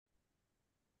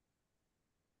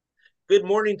Good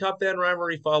morning, Top Fan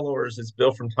Rivalry followers. It's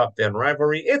Bill from Top Fan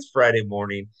Rivalry. It's Friday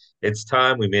morning. It's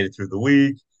time. We made it through the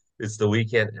week. It's the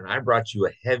weekend, and I brought you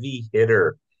a heavy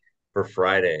hitter for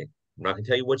Friday. I'm not going to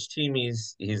tell you which team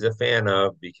he's a fan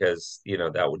of because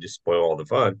that would just spoil all the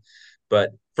fun.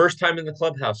 But first time in the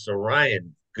clubhouse. So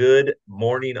Ryan, good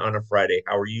morning on a Friday.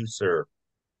 How are you, sir?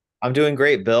 I'm doing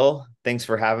great, Bill. Thanks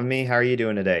for having me. How are you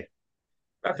doing today?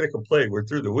 Not going to complain. We're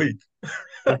through the week.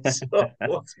 So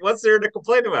what's there to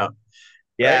complain about,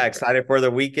 Yeah, right? excited for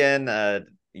the weekend.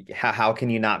 How can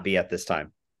you not be at this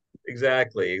time?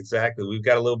 Exactly, exactly. We've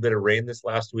got a little bit of rain this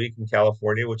last week in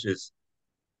California, which is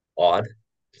odd.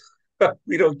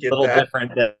 We don't A get little that.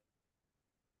 different than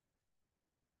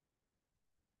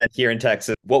here in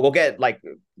Texas. We'll get like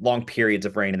long periods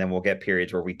of rain, and then we'll get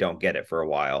periods where we don't get it for a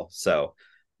while. So,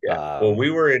 Yeah. Well, um,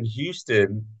 we were in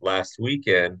Houston last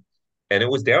weekend and it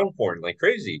was downpouring like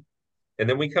crazy. And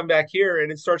then we come back here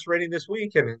and it starts raining this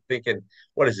week. And I'm thinking,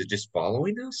 what is it, just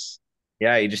following us?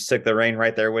 yeah, you just took the rain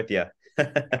right there with you.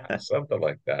 Something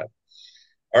like that.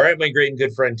 All right, my great and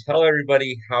good friend, tell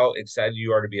everybody how excited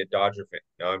you are to be a Dodger fan.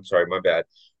 No, I'm sorry, my bad.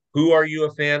 Who are you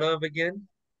a fan of again?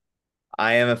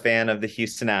 I am a fan of the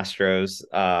Houston Astros.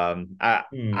 I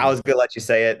Hmm. was gonna let you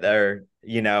say it, or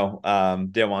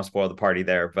didn't want to spoil the party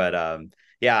there, but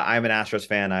yeah, I'm an Astros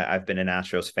fan. I've been an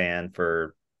Astros fan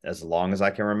for as long as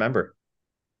I can remember.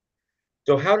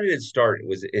 So how did it start?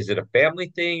 Is it a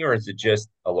family thing or is it just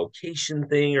a location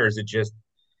thing or is it just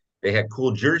they had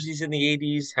cool jerseys in the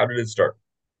 80s? How did it start?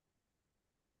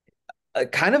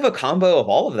 Kind of a combo of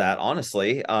all of that,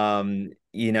 honestly.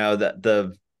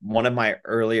 The one of my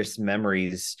earliest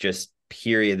memories, just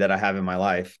period, that I have in my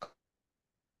life,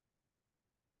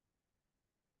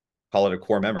 call it a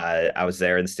core memory. I was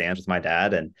there in the stands with my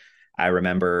dad, and I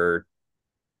remember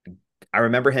I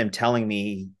remember him telling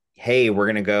me, "Hey, we're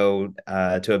gonna go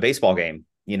to a baseball game."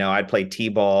 I'd played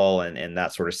t-ball and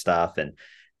that sort of stuff, and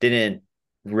didn't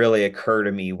really occur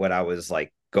to me what I was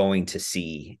like going to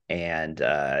see. And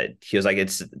he was like,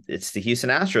 "It's the Houston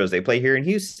Astros. They play here in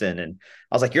Houston." And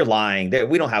I was like, "You're lying.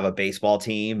 We don't have a baseball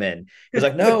team." And he was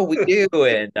like, "No, we do."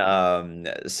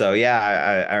 And so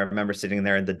yeah, I remember sitting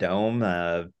there in the dome,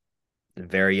 at a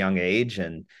very young age,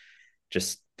 and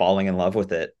just falling in love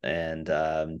with it, and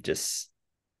just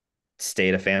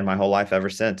stayed a fan my whole life ever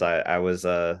since. I was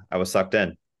sucked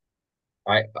in.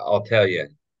 I'll tell you,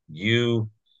 you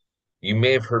you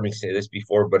may have heard me say this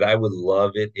before, but I would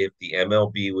love it if the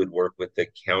MLB would work with the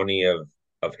county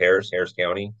of Harris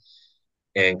County,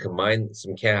 and combine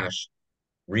some cash,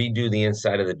 redo the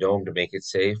inside of the dome to make it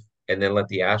safe, and then let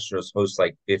the Astros host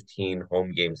like 15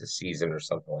 home games a season or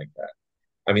something like that.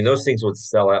 I mean, those things would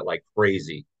sell out like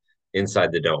crazy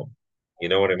inside the dome. You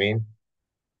know what I mean?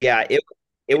 Yeah,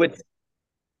 it would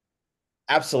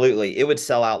absolutely, it would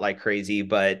sell out like crazy,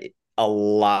 but a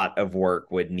lot of work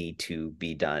would need to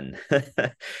be done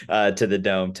to the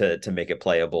dome to make it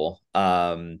playable.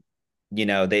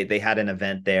 They had an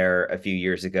event there a few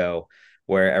years ago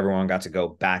where everyone got to go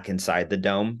back inside the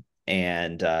dome,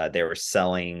 and they were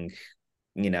selling,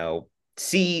 you know,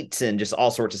 seats and just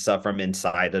all sorts of stuff from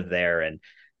inside of there, and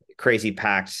crazy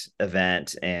packed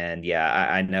event. And yeah,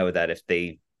 I know that if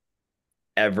they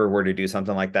ever were to do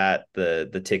something like that,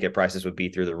 the ticket prices would be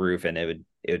through the roof, and it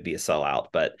would be a sellout.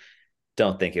 But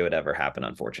don't think it would ever happen,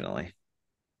 unfortunately.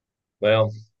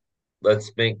 Well,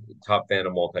 let's make Top Fan a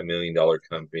multi-million-dollar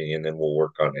company and then we'll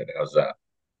work on it. How's that?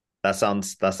 That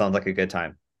sounds like a good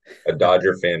time. A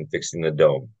Dodger fan fixing the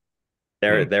dome.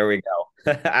 There Hmm. there we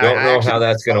go. Don't I know how actually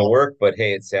that's just going to saw work, but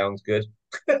hey, it sounds good.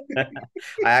 I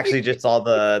actually just saw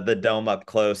the dome up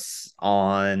close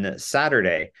on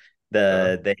Saturday.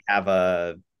 Uh, They have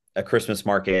a Christmas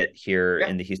market here yeah,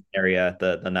 in the Houston area,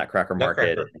 the Nutcracker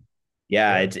Market. Nutcracker.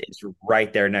 Yeah, Yeah, it's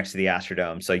right there next to the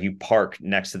Astrodome. So you park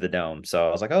next to the dome. So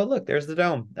I was like, oh, look, there's the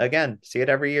dome again. See it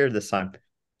every year this time.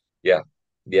 yeah,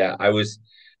 yeah. I was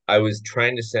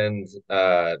trying to send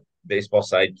baseball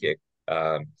sidekick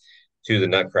um, to the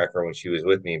Nutcracker when she was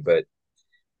with me, but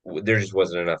there just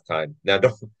wasn't enough time. Now,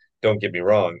 don't get me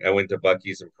wrong. I went to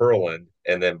Bucky's in Pearland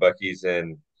and then Bucky's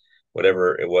in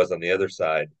whatever it was on the other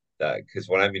side. Because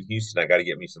when I'm in Houston, I got to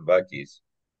get me some Bucky's.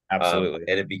 Absolutely.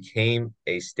 And it became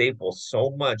a staple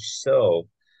so much so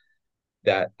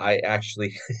that I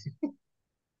actually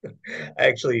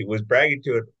was bragging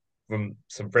to it from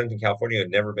some friends in California who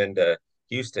had never been to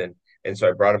Houston, and so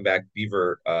I brought them back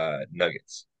beaver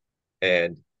nuggets,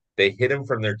 and they hid them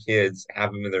from their kids,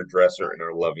 have them in their dresser, and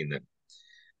are loving them.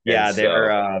 And Yeah, so,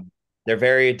 they're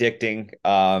very addicting.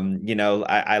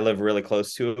 I live really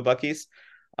close to a Bucky's.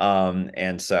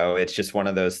 And so it's just one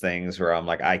of those things where I'm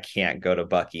like, I can't go to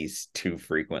Bucky's too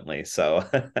frequently. So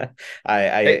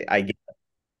Hey, I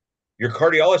your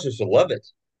cardiologist will love it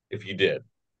if you did,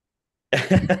 get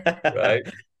right?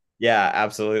 yeah,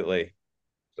 absolutely.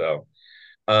 So,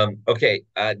 okay.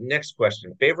 Next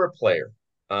question. Favorite player,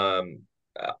 of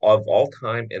all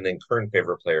time, and then current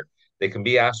favorite player. They can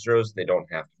be Astros. They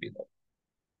don't have to be though.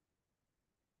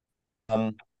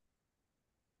 Um,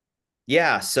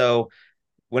 yeah, so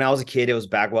when I was a kid, it was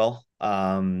Bagwell.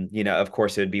 Of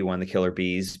course it would be one of the killer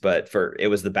bees, but for it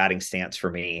was the batting stance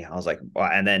for me. I was like, wow.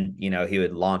 And then, he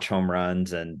would launch home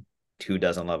runs, and who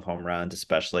doesn't love home runs,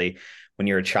 especially when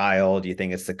you're a child, you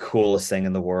think it's the coolest thing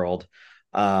in the world.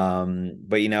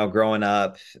 But growing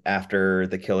up after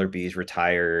the killer bees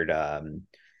retired,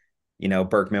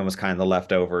 Berkman was kind of the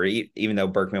leftover, even though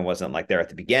Berkman wasn't like there at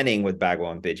the beginning with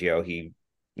Bagwell and Biggio, he,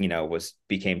 was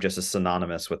became just as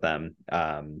synonymous with them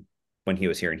when he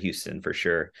was here in Houston for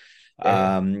sure. Yeah,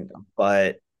 yeah,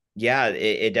 But yeah,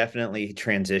 it definitely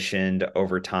transitioned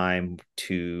over time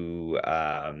to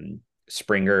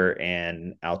Springer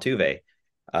and Altuve.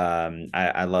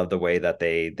 I love the way that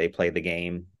they play the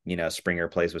game. Springer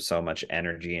plays with so much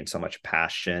energy and so much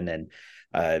passion,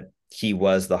 and he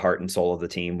was the heart and soul of the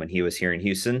team when he was here in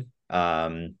Houston.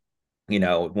 When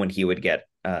he would get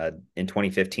in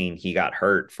 2015, he got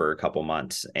hurt for a couple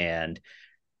months, and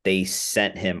they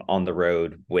sent him on the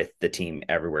road with the team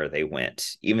everywhere they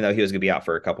went, even though he was going to be out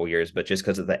for a couple years, but just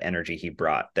because of the energy he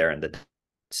brought there in the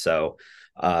so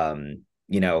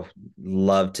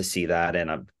love to see that,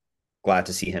 and I'm glad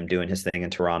to see him doing his thing in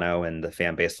Toronto, and the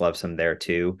fan base loves him there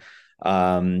too.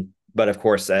 But of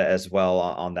course, as well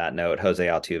on that note, Jose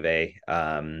Altuve,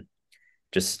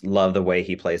 just love the way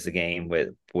he plays the game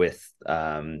with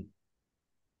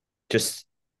just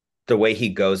the way he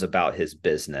goes about his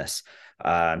business.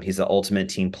 He's the ultimate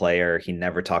team player. He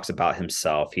never talks about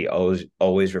himself. He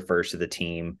always refers to the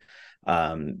team.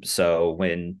 So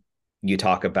when you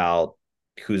talk about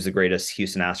who's the greatest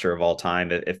Houston Astro of all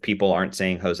time, if people aren't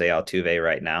saying Jose Altuve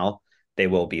right now, they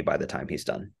will be by the time he's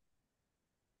done.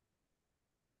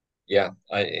 yeah.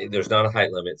 There's not a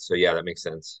height limit, so yeah, that makes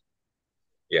sense.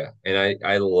 Yeah, and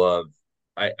I love.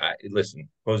 I listen,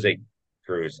 Jose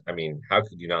Cruz. I mean, how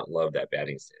could you not love that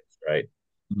batting stance, right?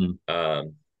 Mhm.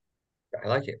 Um, I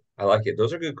like it. I like it.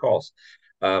 Those are good calls.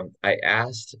 I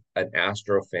asked an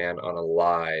Astro fan on a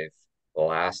live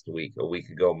last week, a week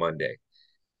ago Monday.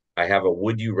 I have a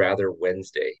Would You Rather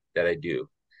Wednesday that I do,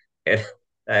 and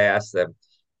I asked them.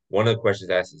 One of the questions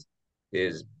asked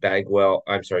is Bagwell.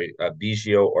 I'm sorry,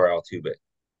 Biggio or Altuve.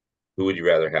 Who would you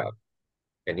rather have?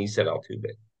 And he said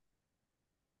Altuve,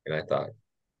 and I thought,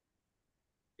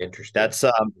 interesting. That's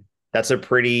um that's a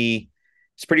pretty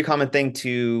it's a pretty common thing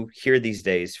to hear these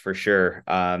days for sure.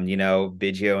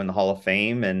 Biggio in the Hall of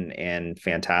Fame and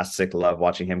fantastic. Love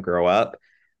watching him grow up.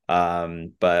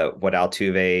 But what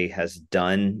Altuve has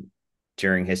done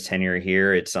during his tenure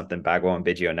here, it's something Bagwell and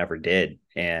Biggio never did.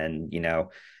 And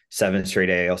seven straight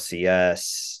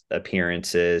ALCS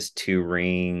appearances, two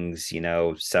rings,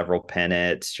 several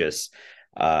pennants, just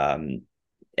um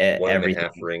One and a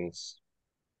half everything. rings.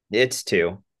 It's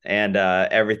two, and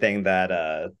everything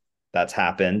that's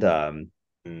happened.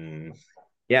 Mm.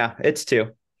 Yeah, it's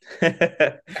two.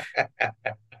 It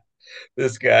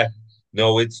This guy.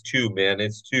 No, it's two, man.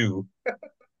 It's two.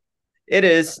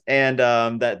 is, and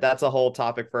that's a whole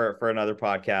topic for another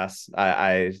podcast.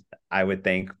 I would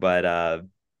think, but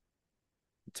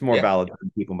it's more Yeah, valid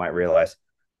than people might realize.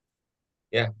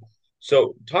 yeah.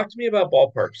 So talk to me about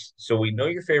ballparks. So we know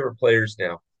your favorite players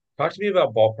now. Talk to me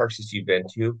about ballparks that you've been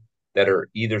to that are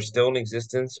either still in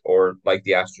existence or like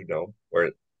the Astrodome,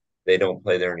 where they don't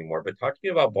play there anymore. But talk to me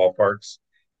about ballparks.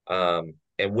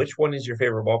 And which one is your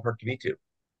favorite ballpark to be to?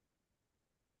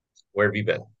 Where have you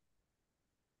been?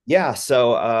 Yeah,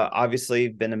 so obviously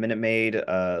been a Minute Maid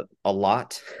a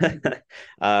lot.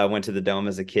 Went to the Dome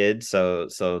as a kid, so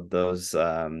those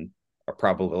are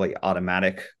probably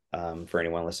automatic for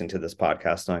anyone listening to this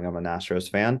podcast, knowing I'm an Astros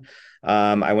fan.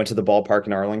 I went to the ballpark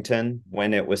in Arlington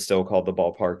when it was still called the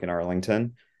ballpark in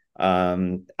Arlington.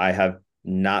 I have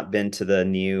not been to the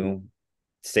new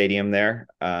stadium there.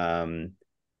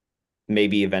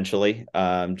 Maybe eventually.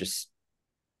 Just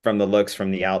from the looks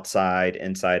from the outside,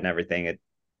 inside, and everything,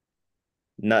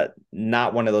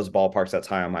 not one of those ballparks that's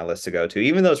high on my list to go to,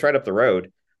 even though it's right up the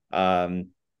road. Um,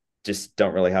 just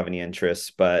don't really have any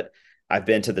interest. But I've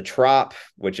been to the Trop,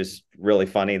 which is really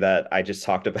funny that I just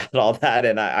talked about all that,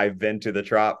 and I've been to the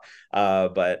Trop.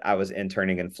 But I was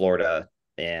interning in Florida,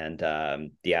 and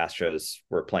the Astros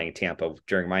were playing Tampa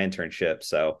during my internship,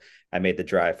 so I made the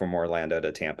drive from Orlando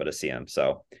to Tampa to see them.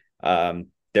 So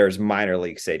there's minor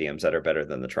league stadiums that are better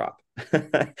than the Trop.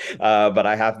 But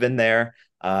I have been there.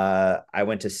 I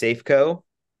went to Safeco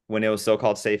when it was still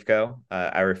called Safeco.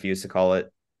 I refuse to call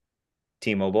it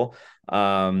T-Mobile.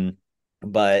 Um,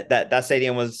 but that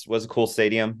stadium was a cool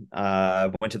stadium.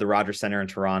 Went to the Rogers Center in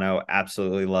Toronto,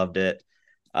 absolutely loved it.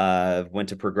 Went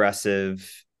to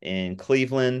Progressive in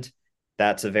Cleveland.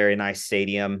 That's a very nice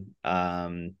stadium.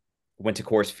 Went to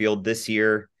Coors Field this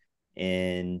year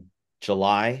in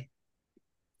July.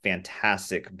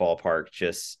 Fantastic ballpark.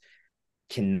 Just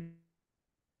cannot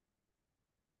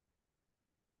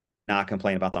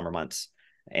complain about summer months.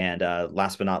 And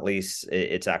last but not least,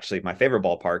 it's actually my favorite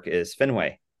ballpark is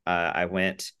Fenway. I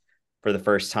went for the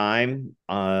first time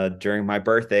during my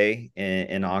birthday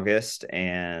in August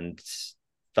and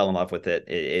fell in love with it.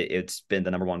 It's been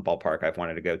the number one ballpark I've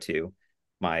wanted to go to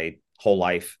my whole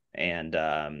life, and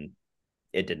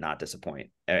it did not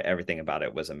disappoint. Everything about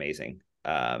it was amazing.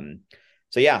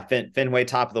 So yeah, Fenway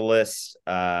top of the list.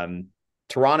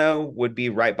 Toronto would be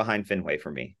right behind Fenway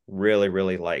for me. Really,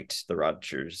 really liked the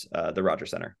Rogers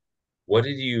Center. What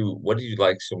did you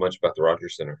like so much about the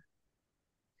Rogers Center?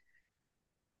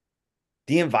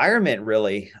 The environment,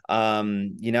 really.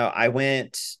 I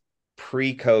went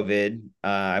pre-COVID.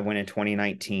 I went in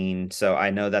 2019, so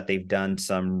I know that they've done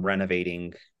some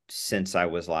renovating since I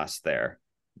was last there.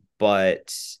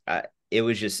 But it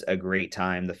was just a great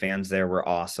time. The fans there were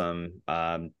awesome.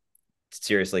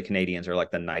 Seriously, Canadians are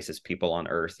like the nicest people on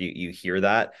earth. You hear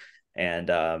that, and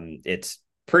it's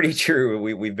pretty true.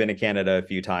 We've been to Canada a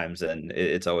few times, and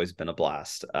it's always been a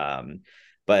blast.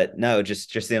 But no,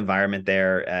 just the environment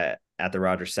there at the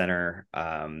Rogers Center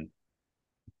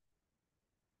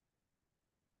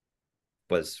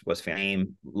was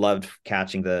fan. Loved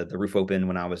catching the roof open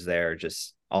when I was there.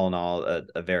 Just all in all,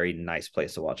 a very nice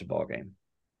place to watch a ball game.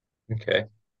 Okay.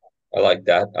 I like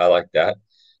that. I like that.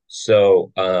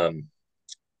 So,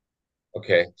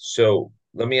 okay. So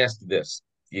let me ask you this.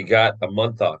 You got a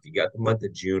month off. You got the month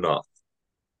of June off.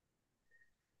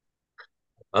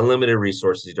 Unlimited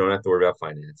resources. You don't have to worry about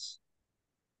finance.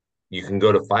 You can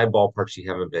go to five ballparks you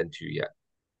haven't been to yet.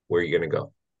 Where are you going to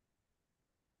go?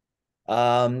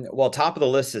 Well, top of the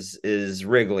list is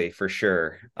Wrigley for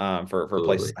sure. For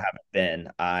places Absolutely. I haven't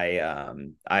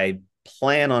been. I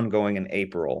plan on going in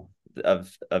April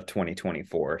of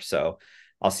 2024. So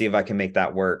I'll see if I can make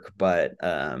that work. But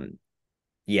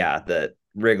yeah, the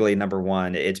Wrigley number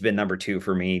one. It's been number two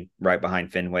for me, right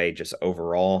behind Fenway, just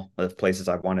overall of places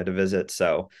I've wanted to visit.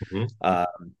 So Mhm.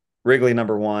 Wrigley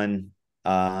number one.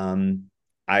 Um,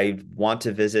 I want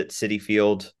to visit Citi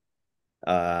Field.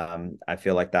 I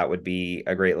feel like that would be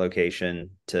a great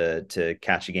location to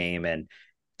catch a game. And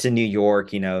to New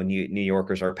York, New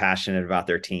Yorkers are passionate about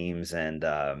their teams, and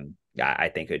I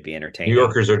think it would be New entertaining.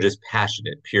 Yorkers are just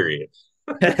passionate, period.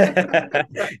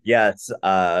 Yes,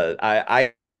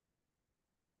 I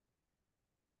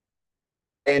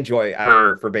enjoy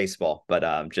for baseball,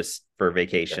 but just for Yes.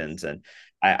 vacations. And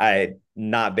I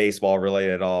not baseball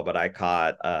related at all, but I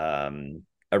caught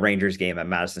a Rangers game at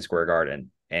Madison Square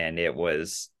Garden, and it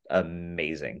was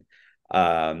amazing.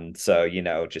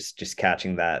 So just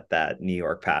catching that New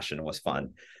York passion was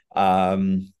fun.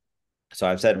 Um, so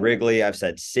I've said Wrigley, I've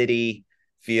said City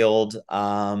Field.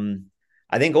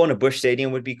 I think going to Busch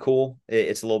Stadium would be cool.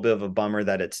 It's a little bit of a bummer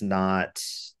that it's not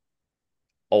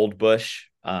old Bush.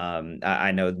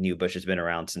 I know new Bush has been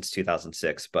around since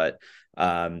 2006, but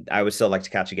I would still like to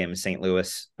catch a game in St.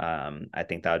 Louis. I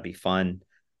think that would be fun.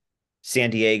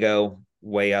 San Diego,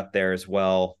 way up there as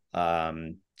well.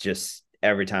 Just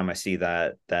every time I see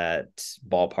that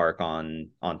ballpark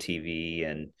on TV,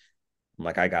 and I'm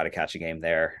like, I got to catch a game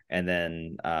there. And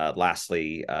then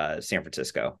lastly, San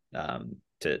Francisco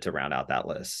to round out that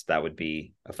list. That would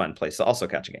be a fun place to also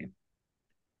catch a game.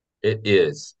 It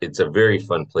is. It's a very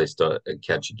fun place to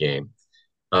catch a game.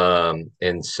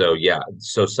 And so yeah,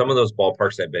 so some of those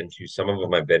ballparks I've been to, some of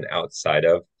them I've been outside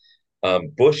of.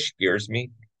 Bush scares me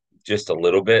just a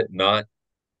little bit, not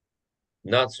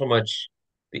so much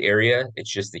the area,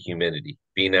 it's just the humidity.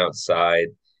 Being outside,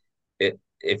 it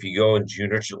if you go in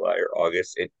June or July or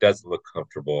August, it doesn't look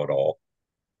comfortable at all.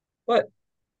 But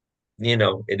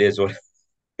it is what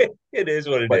it is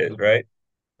what it What is, right?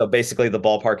 So basically, the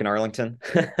ballpark in Arlington,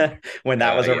 when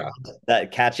that was around, Yeah,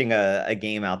 that catching a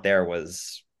game out there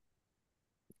was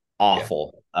yeah,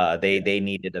 awful. They yeah, they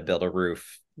needed to build a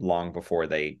roof long before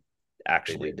they they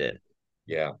actually did. did.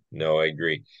 Yeah, no, I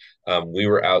agree. We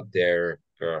were out there,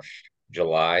 gosh,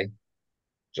 July,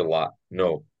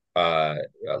 no,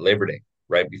 Labor Day,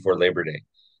 right before Labor Day,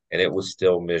 and it was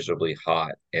still miserably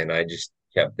hot. And I just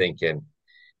kept thinking,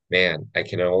 man, I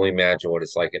can only imagine what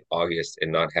it's like in August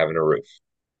and not having a roof.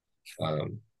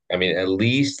 Um, I mean, at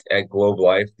least at Globe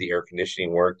Life, the air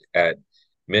conditioning worked. At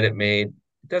Minute Maid,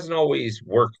 it doesn't always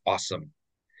work awesome.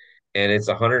 And it's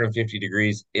 150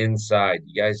 degrees inside.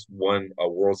 You guys won a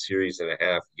World Series and a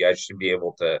half. You guys should be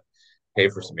able to pay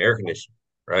for some air conditioning,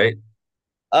 right?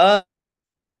 Uh,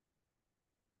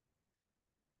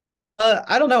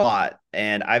 I don't know a lot,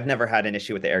 and I've never had an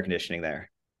issue with the air conditioning there.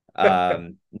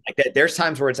 There's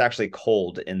times where it's actually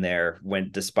cold in there when,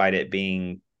 despite it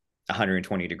being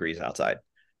 120 degrees outside.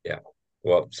 Yeah.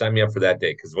 Well, sign me up for that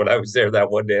day because when I was there that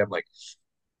one day, I'm like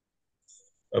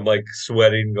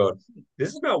sweating, going, "This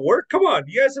is not work. Come on,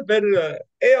 you guys have been in a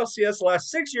ALCS the last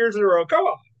 6 years in a row. Come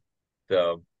on."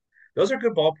 So, those are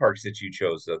good ballparks that you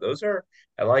chose, though. Those are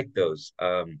I like those.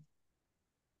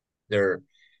 There,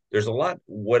 there's a lot.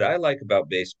 What I like about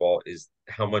baseball is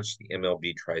how much the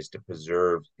MLB tries to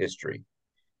preserve history.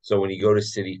 So when you go to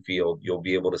Citi Field, you'll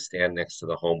be able to stand next to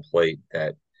the home plate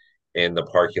that in the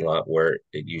parking lot where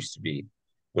it used to be.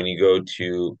 When you go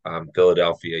to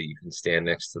Philadelphia, you can stand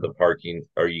next to the parking,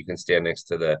 or you can stand next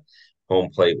to the home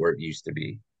plate where it used to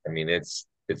be. I mean, it's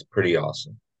pretty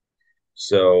awesome.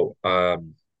 So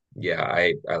yeah,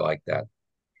 I like that.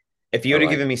 If you I would have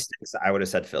like given me six, I would have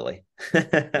said Philly.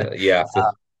 yeah,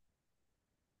 Philly's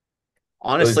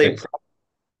Honestly, nice.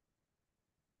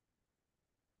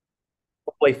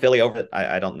 probably Philly over.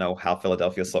 I don't know how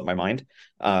Philadelphia slipped my mind,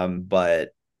 but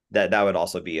that would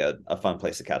also be a fun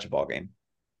place to catch a ball game.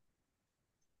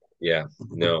 Yeah,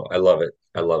 no, I love it.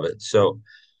 I love it. So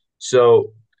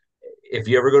if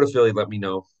you ever go to Philly, let me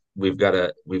know. We've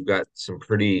got some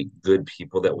pretty good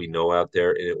people that we know out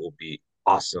there, and it will be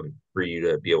awesome for you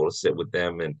to be able to sit with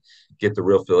them and get the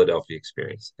real Philadelphia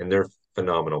experience. And they're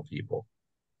phenomenal people.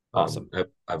 Awesome.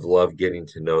 I've loved getting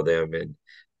to know them, and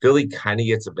Philly kind of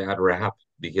gets a bad rap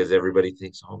because everybody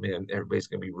thinks, oh man, everybody's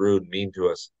gonna be rude, mean to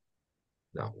us.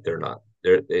 No, they're not.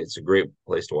 It's a great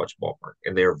place to watch a ballpark,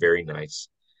 and they're very nice,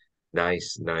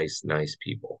 nice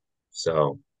people.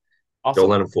 So don't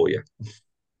let Awesome. them fool you.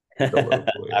 Don't let them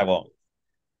fool you. I won't.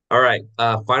 All right.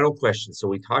 Final question. So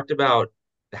we talked about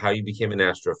how you became an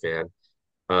Astro fan.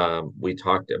 We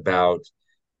talked about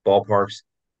ballparks,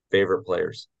 favorite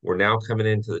players. We're now coming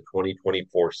into the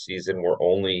 2024 season. We're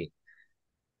only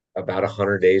about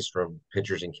 100 days from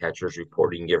pitchers and catchers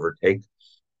reporting, give or take.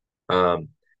 Um,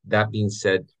 that being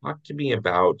said, talk to me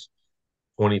about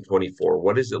 2024.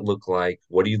 What does it look like?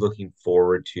 What are you looking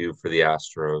forward to for the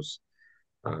Astros?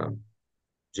 Um,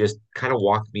 just kind of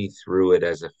walk me through it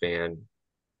as a fan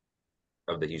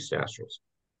of the Houston Astros.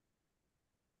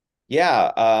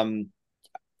 Yeah.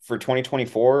 For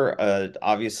 2024,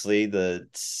 obviously the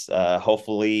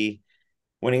hopefully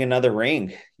winning another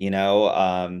ring.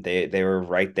 They were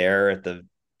right there at the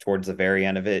towards the very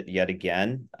end of it yet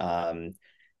again.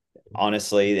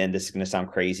 Honestly, and this is going to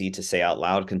sound crazy to say out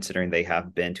loud, considering they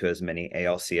have been to as many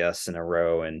ALCS in a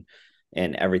row and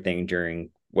everything during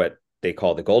what they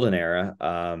call the golden era.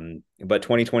 But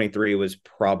 2023 was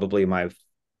probably my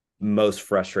most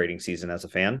frustrating season as a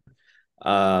fan.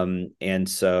 And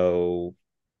so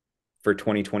for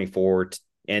 2024,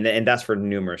 and that's for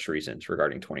numerous reasons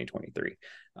regarding 2023.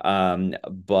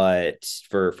 But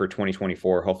for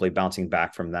 2024, hopefully bouncing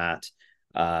back from that,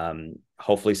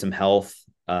 hopefully some health,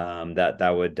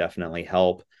 that would definitely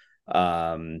help.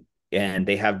 And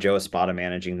they have Joe Espada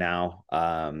managing now.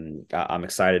 I'm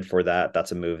excited for that.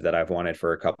 That's a move that I've wanted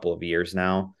for a couple of years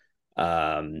now.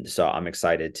 So I'm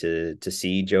excited to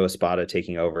see Joe Espada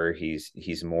taking over.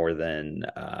 He's more than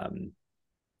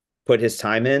put his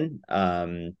time in,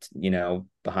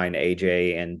 behind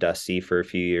AJ and Dusty for a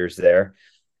few years there.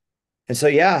 And so,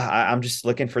 yeah, I'm just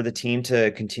looking for the team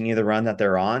to continue the run that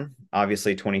they're on.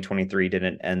 Obviously, 2023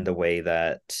 didn't end the way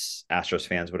that Astros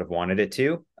fans would have wanted it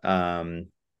to.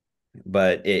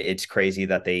 But it's crazy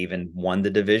that they even won the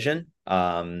division.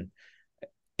 And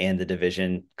the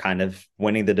division kind of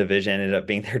winning the division ended up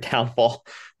being their downfall,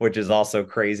 which is also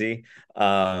crazy.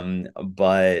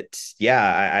 But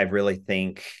yeah, I really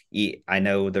think I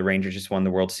know the Rangers just won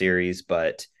the World Series,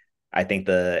 but I think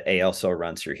the AL still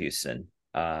runs through Houston.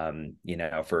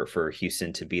 For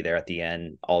Houston to be there at the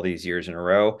end all these years in a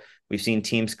row, we've seen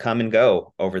teams come and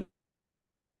go over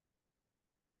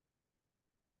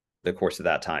the course of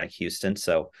that time, Houston.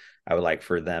 So I would like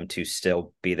for them to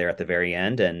still be there at the very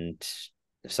end. And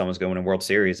if someone's going to World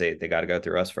Series, they got to go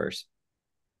through us first.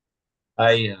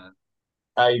 I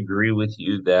I agree with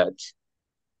you that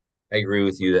I agree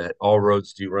with you that all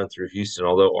roads do run through Houston,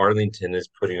 although Arlington is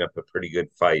putting up a pretty good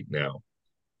fight now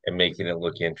and making it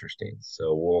look interesting.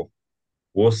 So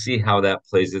we'll see how that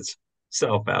plays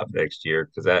itself out next year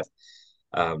because that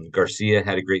Garcia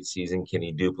had a great season. Can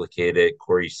he duplicate it?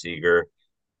 Corey Seager.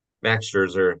 Max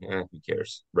Scherzer, who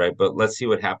cares, right? But let's see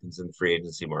what happens in the free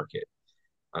agency market.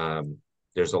 Um,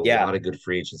 there's a Yeah. lot of good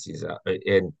free agencies out,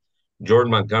 and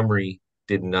Jordan Montgomery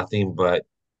did nothing but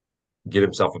get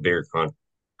himself a bigger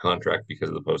contract because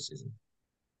of the postseason.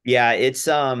 Yeah, it's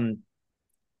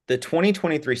the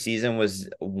 2023 season was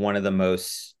one of the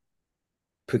most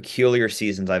peculiar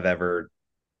seasons I've ever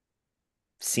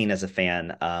seen as a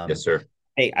fan. Yes, sir.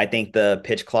 Hey, I think the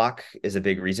pitch clock is a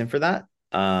big reason for that.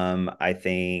 I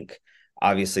think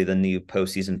obviously the new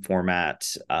postseason format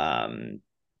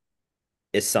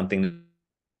is something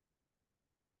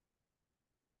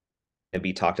to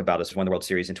be talked about as won the World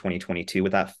Series in 2022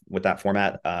 with that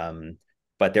format.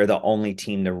 But they're the only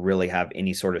team to really have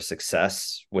any sort of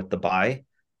success with the bye.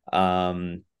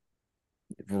 Um,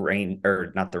 Rain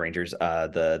or not the Rangers,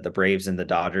 the Braves and the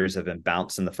Dodgers have been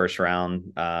bounced in the first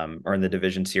round, or in the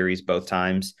division series both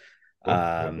times.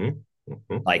 Mm-hmm.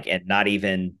 Mm-hmm. Like and not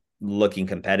even looking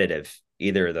competitive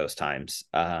either of those times.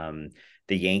 The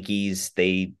Yankees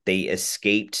they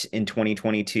escaped in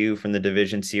 2022 from the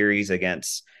division series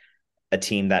against a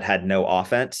team that had no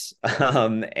offense,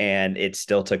 and it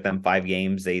still took them 5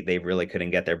 games. They really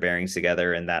couldn't get their bearings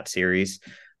together in that series,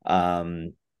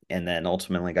 um, and then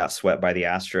ultimately got swept by the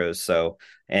Astros. So,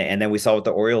 and then we saw what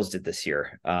the Orioles did this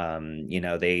year.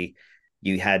 They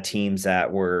you had teams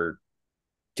that were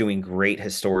doing great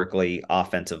historically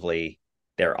offensively.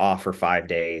 They're off for 5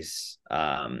 days,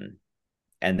 and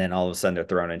then all of a sudden they're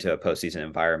thrown into a postseason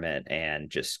environment and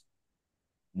just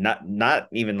not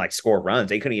even like score runs.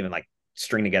 They couldn't even like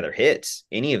string together hits.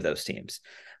 Any of those teams,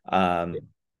 um,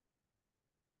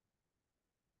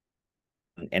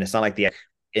 and it's not like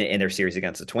in their series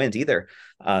against the Twins either.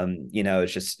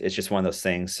 It's just one of those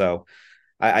things. So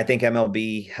I think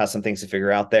MLB has some things to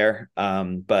figure out there.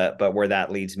 But where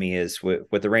that leads me is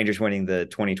with the Rangers winning the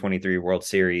 2023 World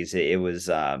Series, it was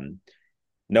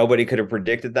nobody could have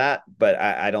predicted that, but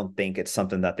I don't think it's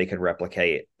something that they could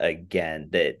replicate again.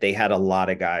 That they had a lot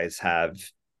of guys have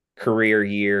career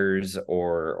years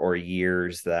or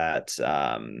years that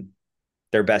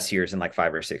their best years in like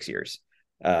 5 or 6 years.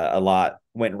 A lot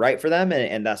went right for them,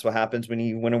 and that's what happens when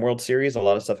you win a World Series. A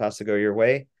lot of stuff has to go your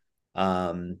way.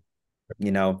 Um,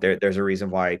 there's a reason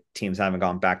why teams haven't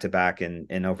gone back to back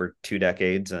in over 2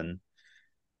 decades, and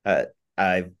uh,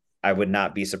 I I would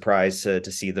not be surprised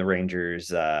to see the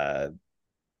Rangers,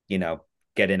 you know,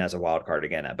 get in as a wild card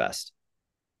again at best.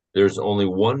 There's only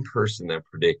one person that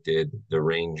predicted the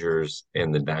Rangers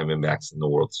and the Diamondbacks in the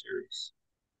World Series.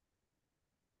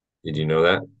 Did you know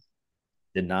that?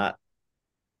 Did not.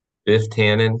 Biff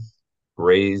Tannen,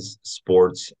 Rays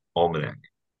Sports Almanac,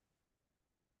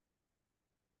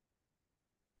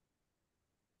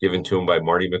 given to him by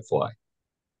Marty McFly.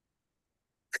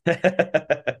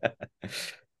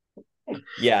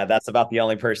 Yeah, that's about the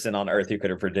only person on earth who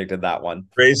could have predicted that one.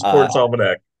 Rays Uh, Sports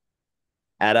Almanac.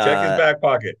 at Check his back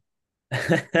pocket.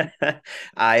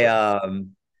 I So,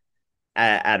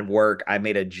 at work I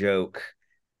made a joke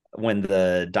when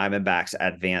the Diamondbacks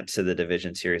advanced to the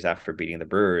division series after beating the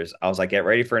Brewers. I was like, get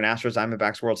ready for an Astros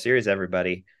Diamondbacks World Series,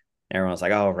 everybody. And everyone's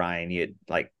like, oh, Ryan, you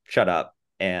like shut up.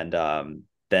 And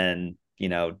then,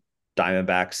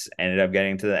 Diamondbacks ended up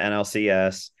getting to the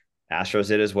NLCS. Astros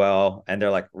did as well. And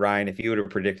they're like, Ryan, if you would have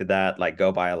predicted that, like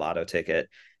go buy a lotto ticket.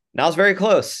 And I was very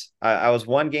close. I was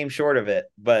 1 game short of it,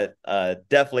 but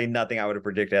definitely nothing I would have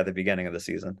predicted at the beginning of the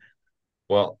season.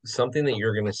 well, something that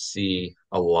you're going to see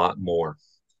a lot more.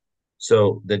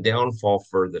 So the downfall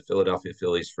for the Philadelphia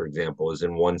Phillies, for example, is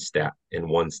in one stat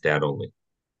only.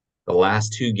 The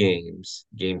last two games,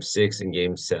 game six and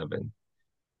game seven,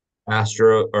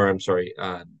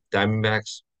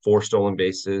 Diamondbacks, four stolen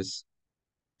bases,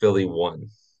 Philly won.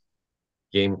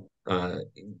 Game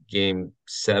game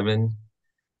seven,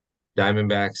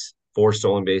 Diamondbacks, four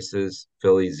stolen bases,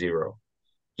 Philly zero.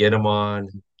 Get them on,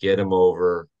 get them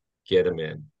over, get them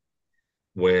in.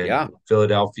 When Yeah.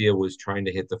 Philadelphia was trying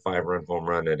to hit the 5 run home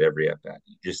run at every at bat,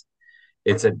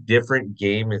 it's a different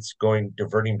game. It's going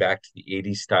diverting back to the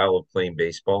 80s style of playing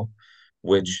baseball,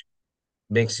 which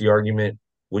makes the argument,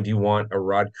 would you want a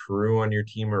Rod Carew on your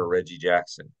team or a Reggie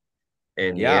Jackson?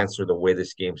 And the Yeah. answer, the way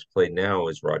this game's played now,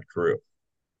 is Rod Carew.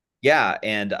 Yeah.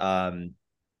 And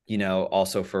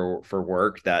also for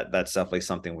work, that's definitely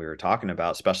something we were talking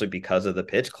about, especially because of the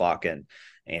pitch clock and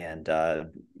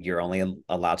you're only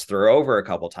allowed to throw over a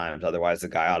couple times, otherwise the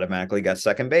guy automatically gets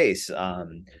second base.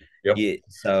 Yep.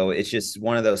 So it's just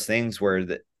one of those things where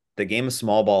the game of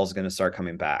small ball is going to start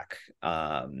coming back.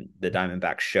 The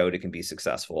Diamondbacks showed it can be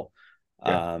successful.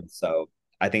 Yeah. So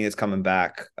I think it's coming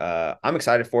back. I'm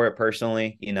excited for it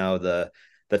personally. The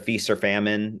feast or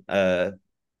famine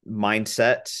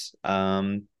mindset.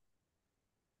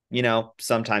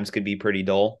 sometimes could be pretty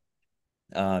dull.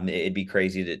 It'd be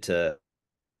crazy to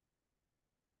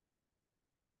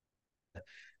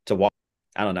watch,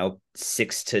 I don't know,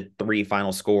 6-3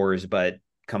 final scores, but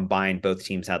combined, both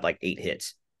teams had like 8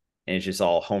 hits, and it's just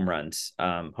all home runs.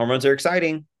 Home runs are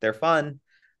exciting, they're fun,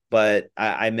 but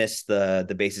I miss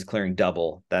the bases clearing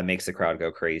double that makes the crowd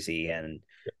go crazy and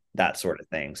that sort of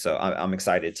thing. So I'm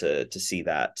excited to see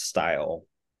that style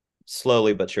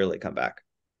slowly but surely come back.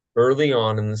 Early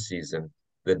on in the season,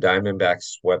 the Diamondbacks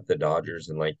swept the Dodgers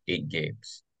in like 8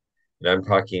 games. And I'm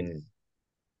talking,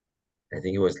 I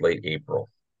think it was late April.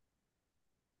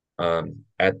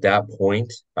 At that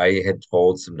point, I had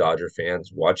told some Dodger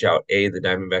fans, watch out. A, the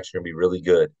Diamondbacks are going to be really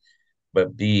good.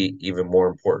 But B, even more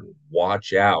important,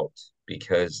 watch out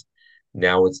because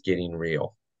now it's getting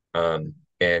real. And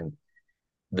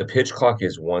the pitch clock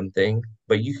is one thing,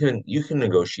 but you can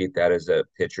negotiate that as a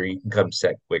pitcher. You can come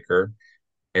set quicker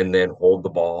and then hold the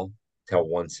ball till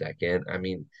 1 second. I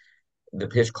mean, the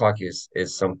pitch clock is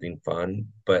something fun,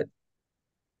 but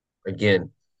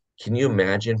again, can you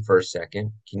imagine for a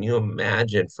second? Can you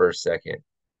imagine for a second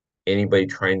anybody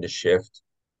trying to shift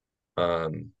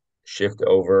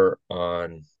over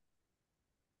on,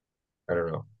 I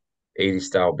don't know, 80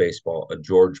 style baseball, a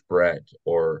George Brett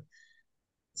or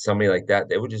somebody like that?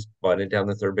 They would just butt it down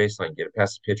the third baseline, get it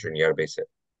past the pitcher, and you got a base hit,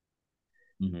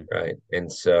 Mm-hmm. right?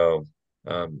 And so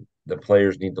the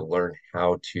players need to learn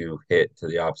how to hit to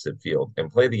the opposite field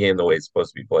and play the game the way it's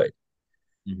supposed to be played.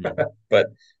 Mm-hmm. But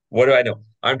what do I know?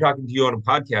 I'm talking to you on a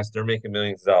podcast. They're making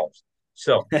millions of dollars.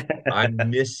 So I'm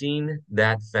missing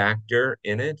that factor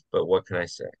in it, but what can I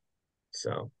say?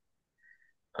 So,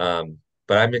 um,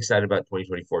 but I'm excited about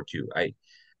 2024 too.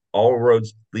 All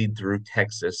roads lead through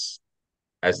Texas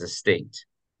as a state,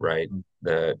 right?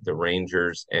 The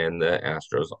Rangers and the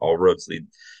Astros, all roads lead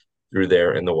through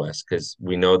there in the West because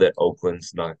we know that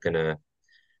Oakland's not gonna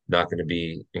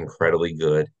be incredibly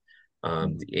good.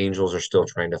 Mm-hmm. The Angels are still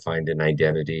trying to find an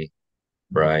identity,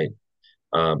 Mm-hmm. right?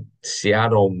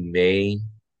 Seattle may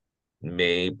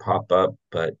pop up,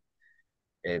 but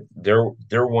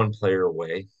they're one player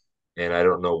away, and I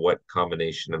don't know what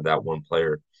combination of that one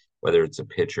player, whether it's a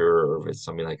pitcher or if it's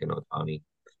something like an Otani,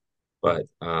 but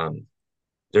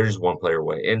they're just one player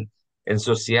away, and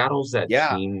so Seattle's that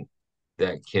Yeah. team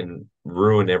that can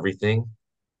ruin everything,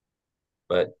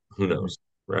 but who Mm-hmm. knows,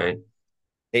 right?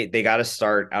 They got to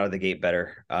start out of the gate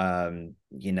better. The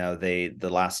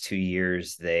last 2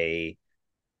 years they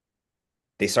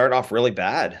started off really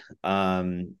bad.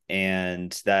 And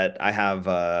that I have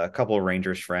a couple of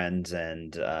Rangers friends,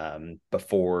 and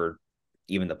before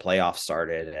even the playoffs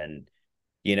started, and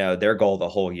their goal the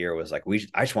whole year was like,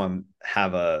 I just want to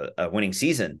have a winning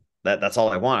season. That's all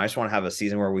I want. I just want to have a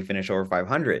season where we finish over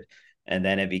 500. And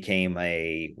then it became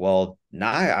well,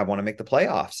 now I want to make the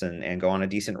playoffs and go on a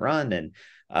decent run. And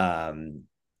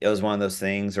it was one of those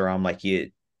things where I'm like,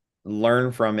 you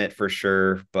learn from it for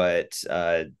sure, but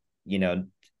you know,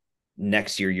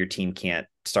 next year your team can't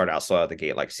start out slow out the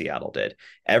gate like Seattle did.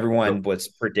 Everyone No, was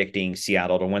predicting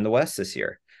Seattle to win the West this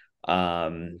year.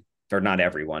 Or not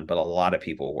everyone, but a lot of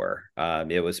people were.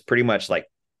 It was pretty much like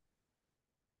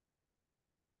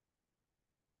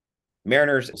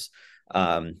Mariners.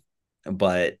 Um,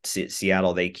 but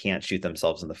Seattle, they can't shoot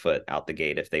themselves in the foot out the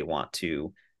gate if they want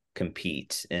to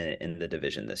compete in the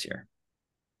division this year.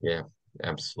 yeah,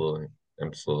 absolutely,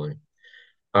 absolutely.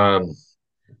 Um,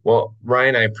 Well,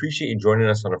 Ryan, I appreciate you joining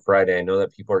us on a Friday. I know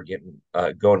that people are getting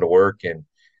going to work, and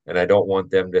I don't want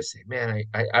them to say, "Man,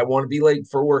 I want to be late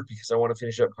for work because I want to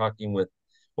finish up talking with,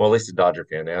 well, at least a Dodger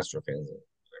fan, Astro fans."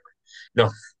 No,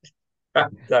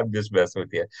 I'm just messing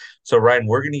with you. So, Ryan,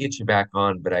 we're going to get you back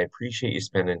on, but I appreciate you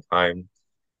spending time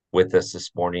with us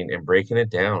this morning and breaking it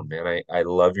down, man. I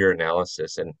love your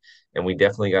analysis, and we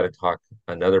definitely got to talk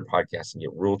another podcast and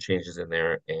get rule changes in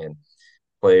there and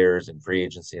players and free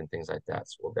agency and things like that.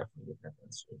 So we'll definitely get that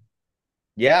done soon.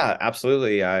 Yeah,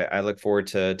 absolutely. I look forward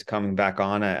to coming back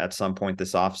on at some point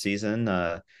this off season.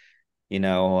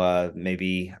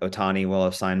 Maybe Otani will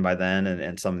have signed by then,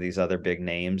 and some of these other big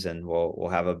names, and we'll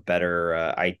have a better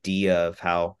idea of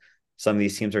how some of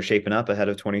these teams are shaping up ahead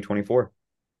of 2024.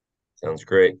 Sounds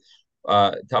great.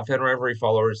 Top 10 Rivalry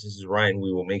followers, this is Ryan.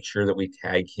 We will make sure that we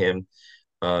tag him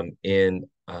in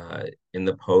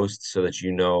the post so that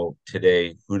you know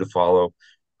today who to follow.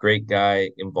 Great guy,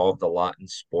 involved a lot in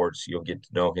sports. You'll get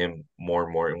to know him more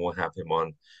and more, and we'll have him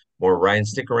on more. Ryan,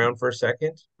 stick around for a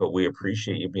second, but we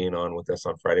appreciate you being on with us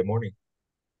on Friday morning.